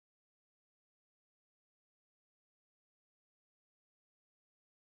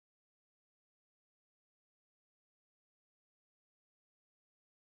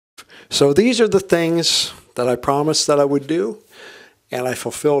So these are the things that I promised that I would do, and I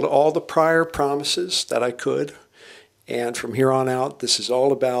fulfilled all the prior promises that I could. And from here on out, this is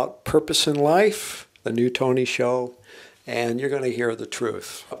all about purpose in life, the new Tony show, and you're going to hear the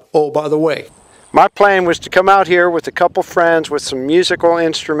truth. Oh, by the way, my plan was to come out here with a couple friends with some musical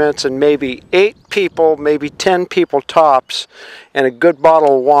instruments and maybe 8 people, maybe 10 people tops, and a good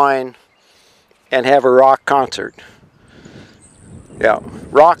bottle of wine, and have a rock concert. Yeah,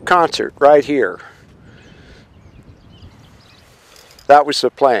 rock concert right here. That was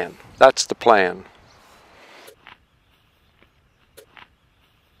the plan. That's the plan.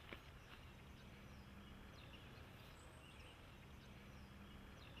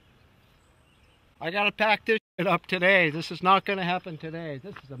 I gotta pack this shit up today. This is not gonna happen today.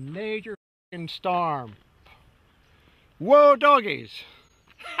 This is a major f***ing storm. Whoa, doggies!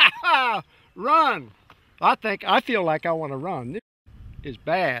 Ha ha! Run! I feel like I want to run. This is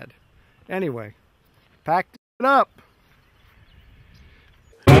bad. Anyway, pack it up.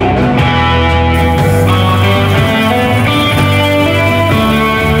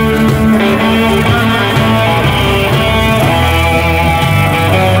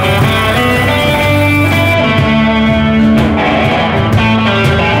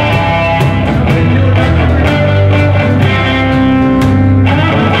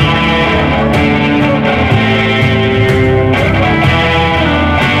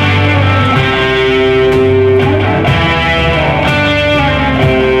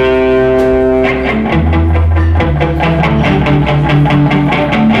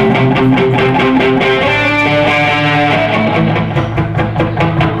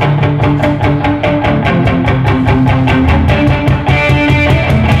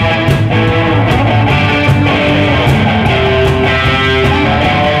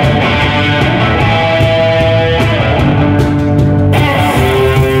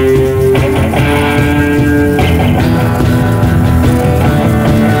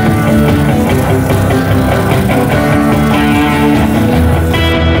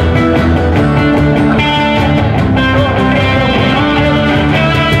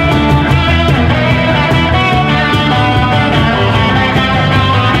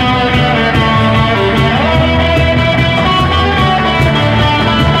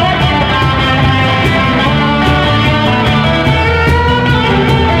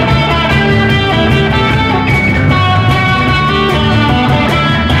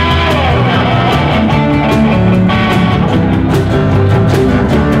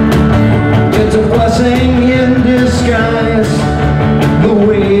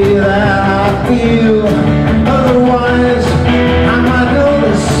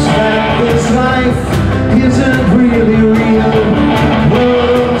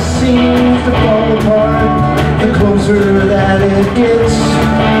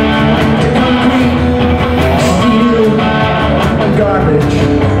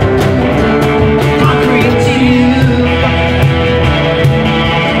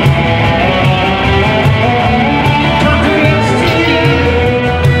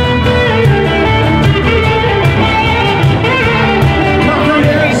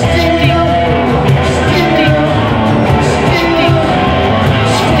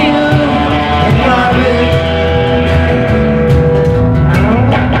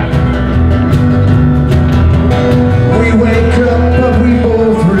 We wake up, but we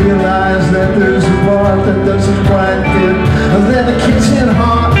both realize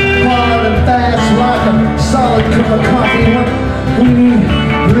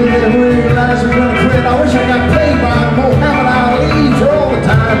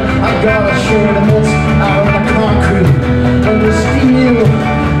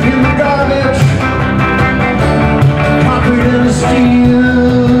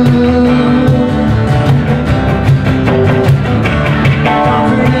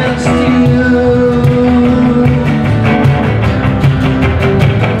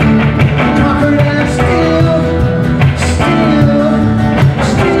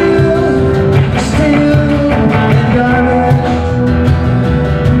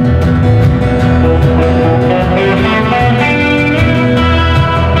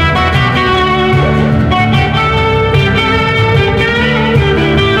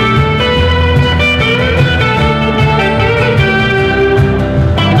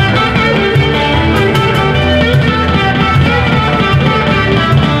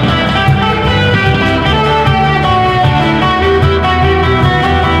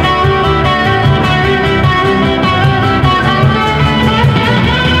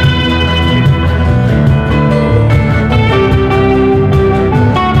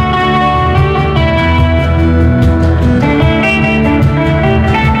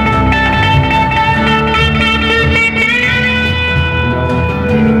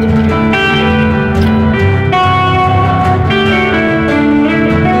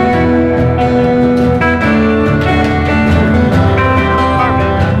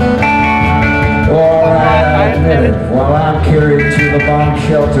bomb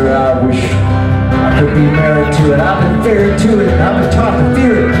shelter. I wish I could be married to it. I've been married to it. I've been taught to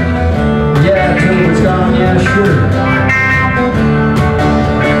fear it. Yeah, till it's gone, yeah, sure.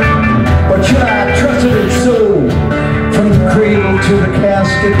 But should I trust it in soul? From the cradle to the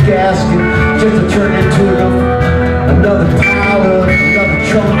casket, just to turn into another pile of, another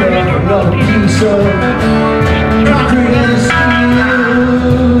chunk of, another piece of concrete and steel.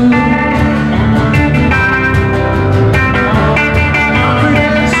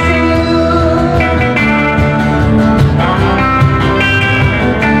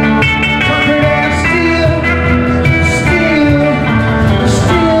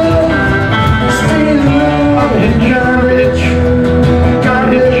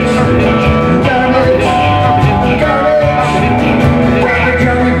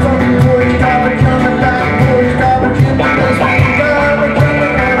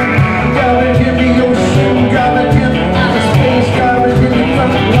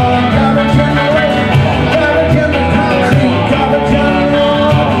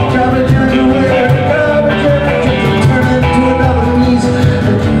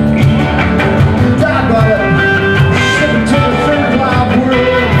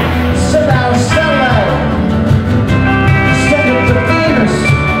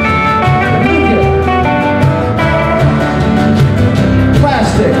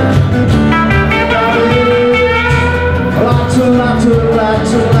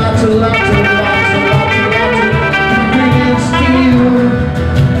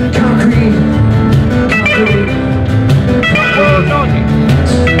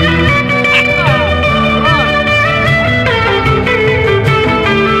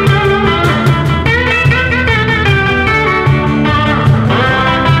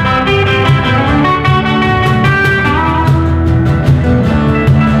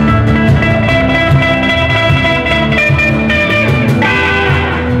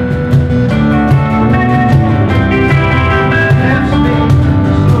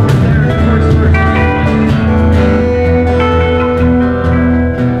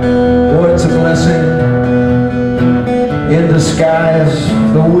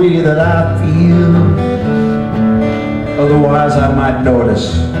 Otherwise I might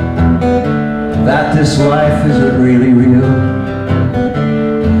notice that this life isn't really real.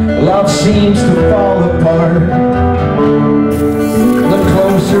 Love seems to fall apart the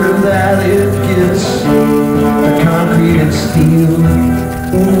closer that it gets to concrete and steel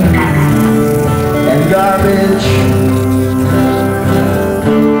and garbage.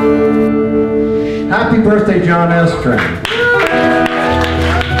 Happy birthday, Jon Estrin.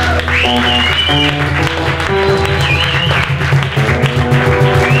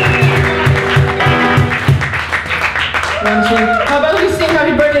 How about we sing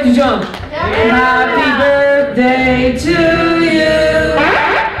happy birthday to Jon? Happy birthday to you.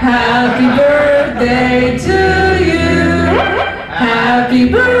 Happy birthday to you. Happy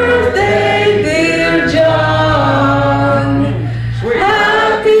birthday, dear Jon.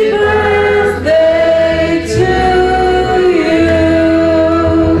 Happy birthday to you.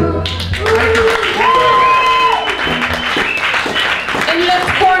 In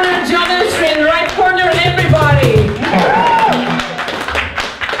left corner, Jon Estrin. Right corner, everybody.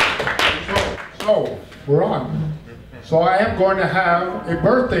 So, we're on. So I am going to have a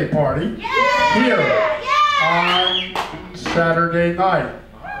birthday party here on Saturday night.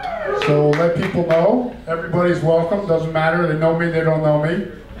 So let people know. Everybody's welcome. Doesn't matter. They know me, they don't know me.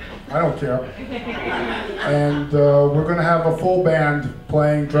 I don't care. And we're going to have a full band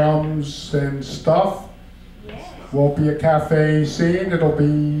playing drums and stuff. Won't be a cafe scene. It'll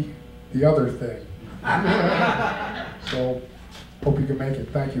be the other thing. So hope you can make it.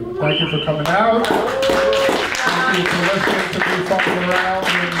 Thank you. Thank you for coming out. Thank you for listening to me fumble around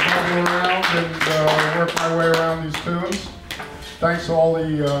and work my way around these tunes. Thanks to all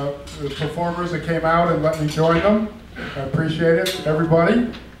the performers that came out and let me join them. I appreciate it,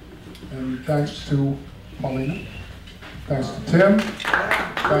 everybody. And thanks to Paulina. Thanks to Tim.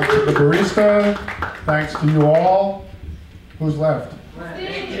 Thanks to the barista. Thanks to you all. Who's left?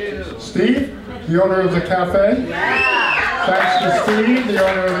 Steve, the owner of the cafe. Thanks to Steve, the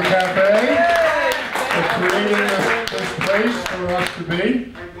owner of the cafe, for creating this place for us to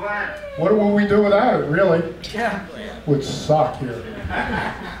be. What will we do without it, really? Would suck here.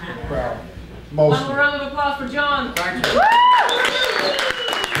 Well, mostly. One round of applause for Jon. Thank you.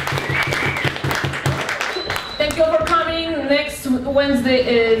 Thank you for coming. Next Wednesday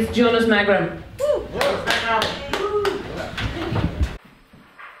is Jonas Magram.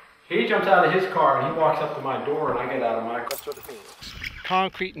 He jumps out of his car and he walks up to my door and I get out of my car. That's what it means.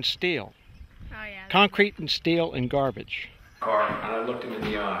 Concrete and steel. Oh, yeah. Concrete and steel and garbage. car, and I looked him in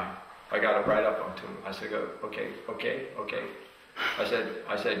the eye. I got it right up onto him. I said, okay. I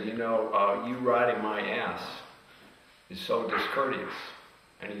said, you know, you riding my ass is so discourteous.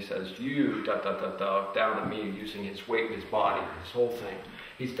 And he says, you, down at me, using his weight in his body, his whole thing.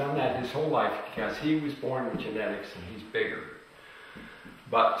 He's done that his whole life because he was born with genetics and he's bigger.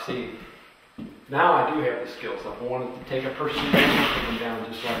 But see, now I do have the skills. If I wanted to take a person down, take him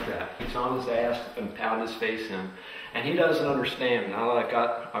down just like that. He's on his ass and pound his face in. And he doesn't understand. Now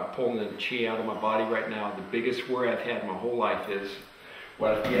that I'm pulling the chi out of my body right now, the biggest worry I've had my whole life is,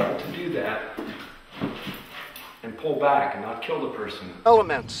 well, I'd be able to do that and pull back and not kill the person.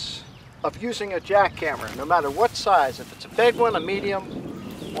 Elements of using a jackhammer, no matter what size, if it's a big one, a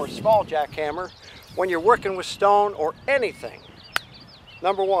medium, or a small jackhammer, when you're working with stone or anything.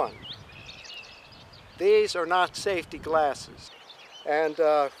 Number one, these are not safety glasses. And,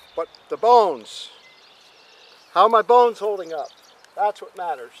 but the bones, how are my bones holding up? That's what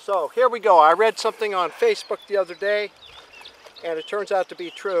matters. So here we go. I read something on Facebook the other day, and it turns out to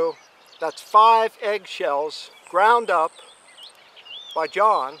be true. That's 5 eggshells ground up by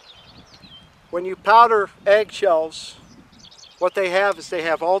Jon. When you powder eggshells, what they have is they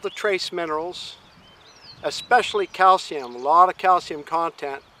have all the trace minerals, especially calcium, a lot of calcium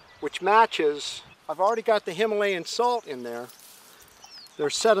content, which matches. I've already got the Himalayan salt in there.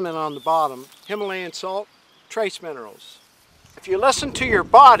 There's sediment on the bottom. Himalayan salt, trace minerals. If you listen to your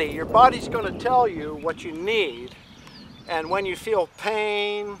body's going to tell you what you need. And when you feel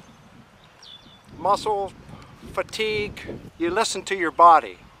pain, muscle fatigue, you listen to your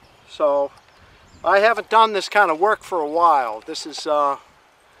body. So I haven't done this kind of work for a while. This is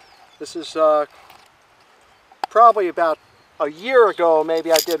probably about a year ago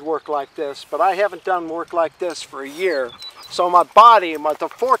maybe I did work like this, but I haven't done work like this for a year. So my body, the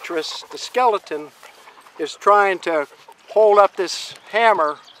fortress, the skeleton, is trying to hold up this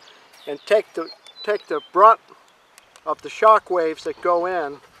hammer and take the brunt of the shock waves that go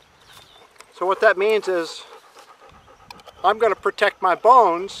in. So what that means is I'm going to protect my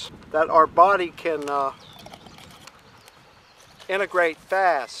bones, that our body can integrate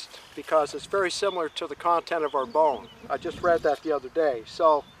fast, because it's very similar to the content of our bone. I just read that the other day.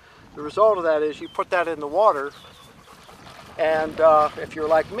 So the result of that is you put that in the water, and if you're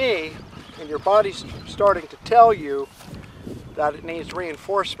like me and your body's starting to tell you that it needs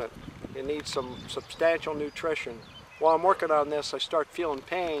reinforcement, it needs some substantial nutrition. While I'm working on this, I start feeling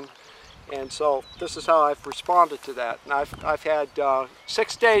pain, and so this is how I've responded to that. And I've had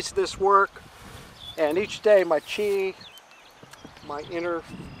 6 days of this work, and each day my chi, my inner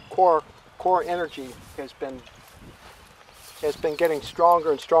core energy has been getting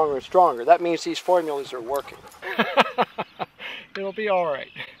stronger and stronger and stronger. That means these formulas are working. It'll be all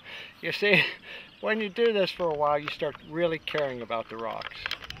right. You see, when you do this for a while, you start really caring about the rocks.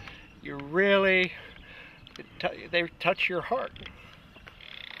 You really, they touch your heart.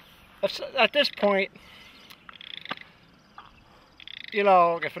 At this point, you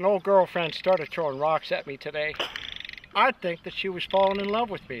know, if an old girlfriend started throwing rocks at me today, I'd think that she was falling in love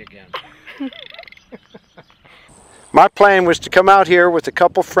with me again. My plan was to come out here with a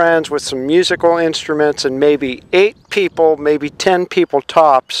couple friends with some musical instruments and maybe 8 people, maybe 10 people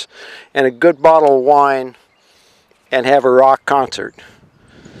tops, and a good bottle of wine, and have a rock concert.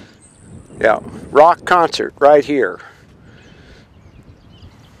 Yeah, rock concert right here.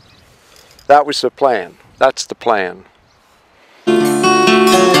 That was the plan. That's the plan.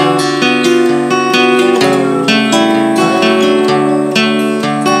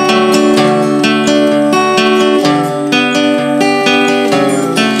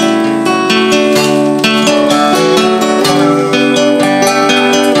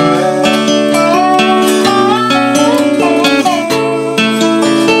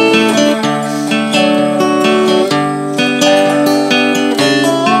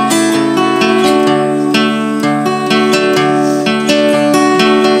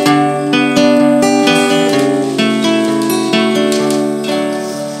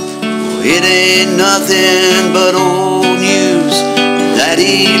 It ain't nothing but old news that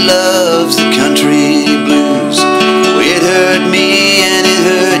he loves the country blues. It hurt me and it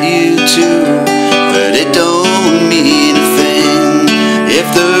hurt you too, but it don't mean a thing if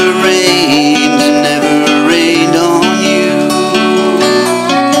the rain's never rained on you.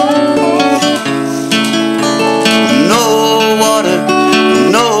 No water,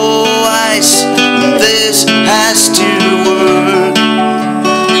 no ice, this has to work.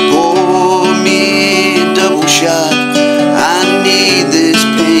 Shot. I need this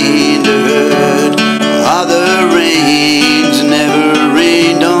pain to hurt.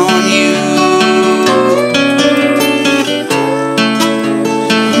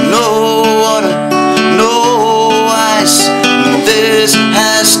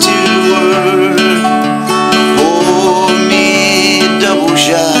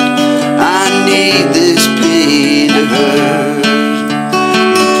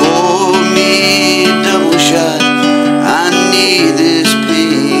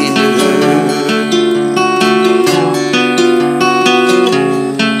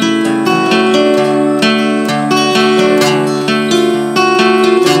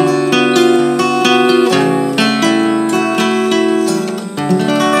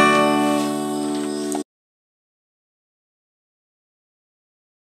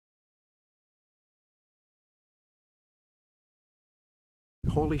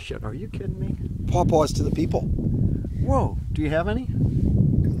 Holy shit, are you kidding me? Pawpaws to the people. Whoa, do you have any?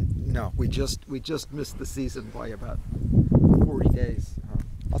 No, we just missed the season by about 40 days.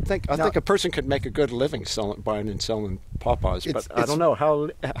 I think a person could make a good living buying and selling pawpaws, but I don't know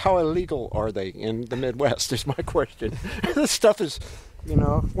how illegal are they in the Midwest is my question. This stuff is, you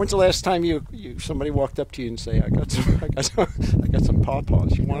know. When's the last time somebody walked up to you and say, I got some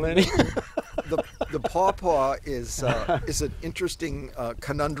pawpaws. You want any? The pawpaw is an interesting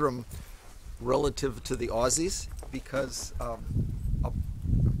conundrum relative to the Aussies, because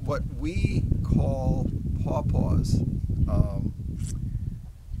what we call pawpaws,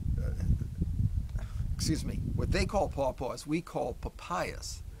 what they call pawpaws, we call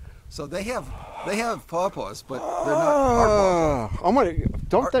papayas. So they have pawpaws, but they're not our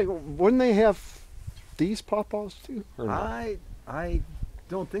pawpaws. Wouldn't they have these pawpaws too? Or not? I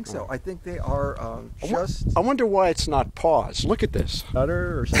don't think so. I think they are just. I wonder why it's not paws. Look at this.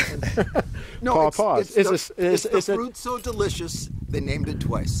 Butter or something. No, pawpaws. It's the fruit so delicious they named it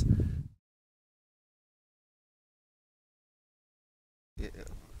twice.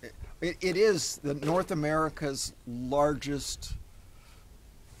 It is North America's largest,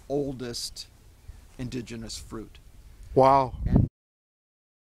 oldest indigenous fruit. Wow. And